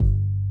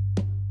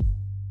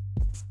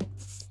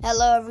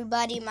Hello,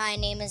 everybody. My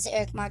name is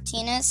Eric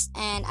Martinez,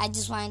 and I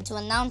just wanted to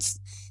announce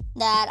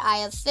that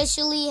I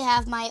officially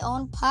have my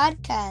own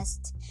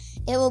podcast.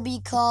 It will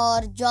be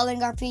called Drawing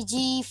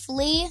RPG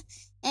Flea,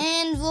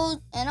 and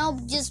I'll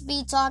just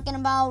be talking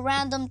about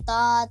random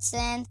thoughts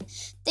and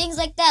things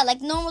like that,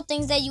 like normal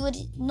things that you would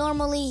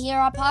normally hear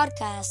on a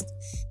podcast.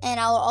 And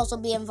I will also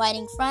be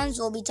inviting friends.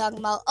 We'll be talking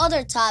about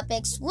other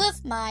topics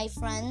with my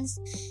friends,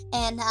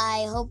 and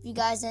I hope you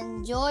guys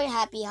enjoy.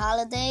 Happy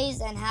holidays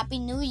and happy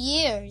New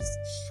Year's.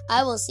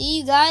 I will see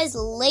you guys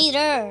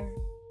later.